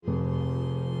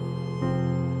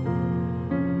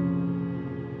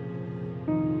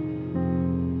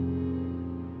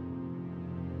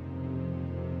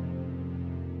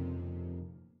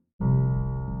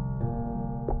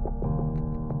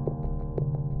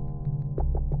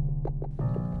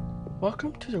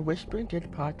Welcome to the Whispering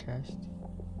Dead podcast.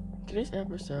 Today's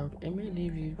episode, it may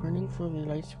leave you running for the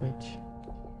light switch.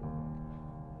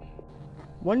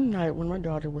 One night when my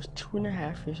daughter was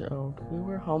 2.5 years old, we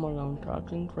were home alone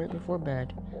talking right before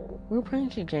bed. We were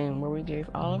playing a game where we gave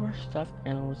all of our stuffed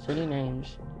animals silly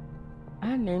names. I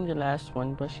had named the last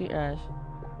one, but she asked,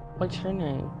 "What's her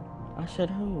name?" I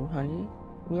said, "Who, honey?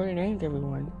 We already named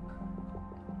everyone."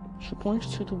 She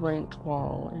points to the blank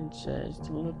wall and says,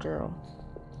 "The little girl."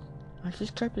 I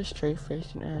just kept a straight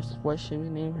face and asked, "What should we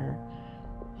name her?"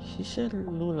 She said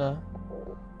Lula.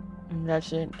 And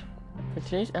that's it for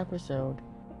today's episode,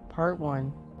 part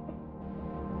 1.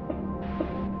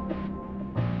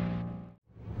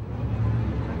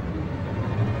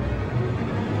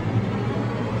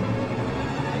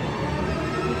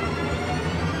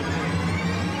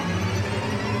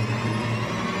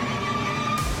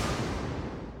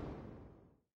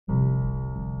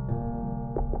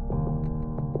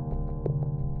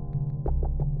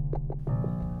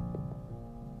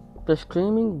 The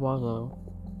Screaming Wallow.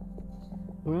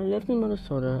 When I lived in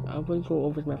Minnesota, I would go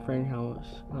over to my friend's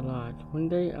house a lot. One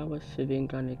day I was sitting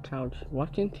on the couch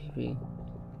watching TV.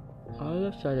 All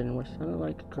of a sudden, what sounded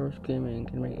like a girl screaming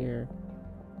in my ear,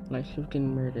 like she was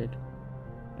getting murdered.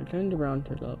 I turned around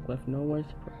to look with no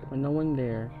one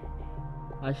there.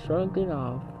 I shrugged it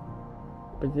off,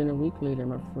 but then a week later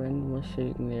my friend was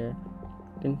sitting there,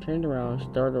 then turned around,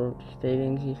 startled,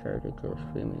 stating he heard a girl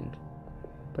screaming.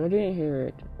 But I didn't hear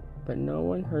it, but no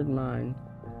one heard mine.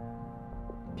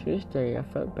 To this day, I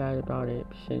felt bad about it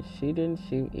since she didn't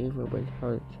seem evil but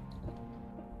hurt.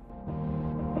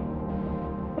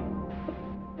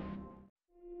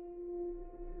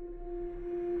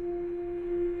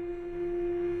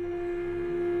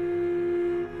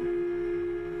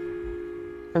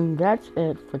 And that's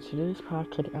it for today's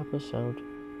podcast episode.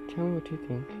 Tell me what you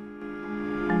think.